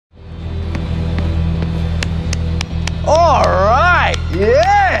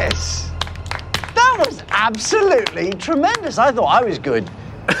absolutely tremendous. I thought I was good.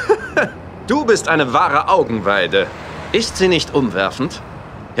 Du bist eine wahre Augenweide. Ist sie nicht umwerfend?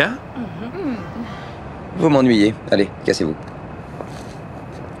 Ja? Vous m'ennuyez. Allez, cassez-vous.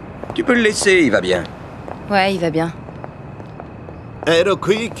 Tu peux le laisser, il va bien. Ouais, il va bien. Ero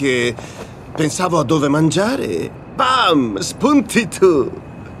qui che pensavo a dove mangiare. Bam! Spunti tu!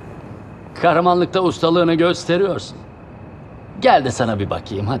 Kahramanlıkta ustalığını gösteriyorsun. Gel de sana bir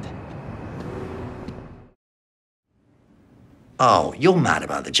bakayım hadi. Oh, you're mad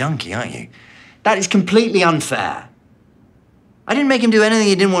about the junkie, aren't you? That is completely unfair. I didn't make him do anything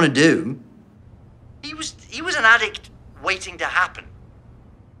he didn't want to do. He was an addict waiting to happen.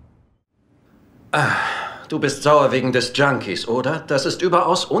 Du bist sauer wegen des Junkies, oder? Das ist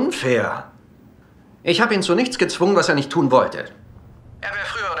überaus unfair. Ich habe ihn zu nichts gezwungen, was er nicht tun wollte. Er wäre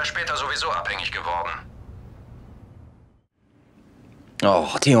früher oder später sowieso abhängig geworden. Oh,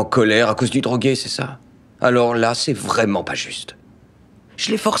 t'es en colère à cause du drogué, c'est ça? Alors là, c'est vraiment pas juste.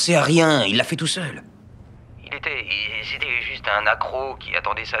 Je l'ai forcé à rien, il l'a fait tout seul. C'était juste un accro qui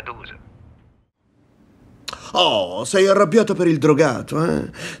attendait sa dose. Oh, sei arrabbiato per il drogato,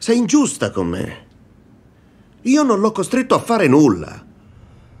 eh? Sei ingiusta con me. Io non l'ho costretto a fare nulla.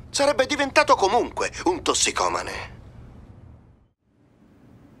 Sarebbe diventato comunque un tossicomane.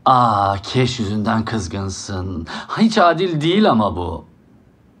 Keş yüzünden kızgınsın. Hiç adil değil ama bu.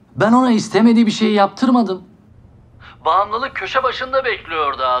 Ben ona istemediği bir şey yaptırmadım. Bağımlılık köşe başında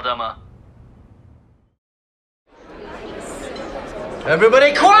bekliyordu adamı.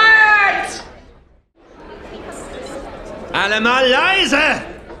 Everybody quiet! Alle mal leise!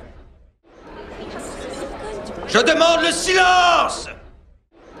 Je demande le silence!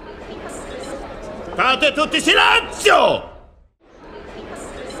 Fate tutti silenzio!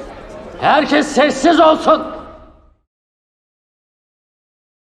 Herkes sessiz olsun.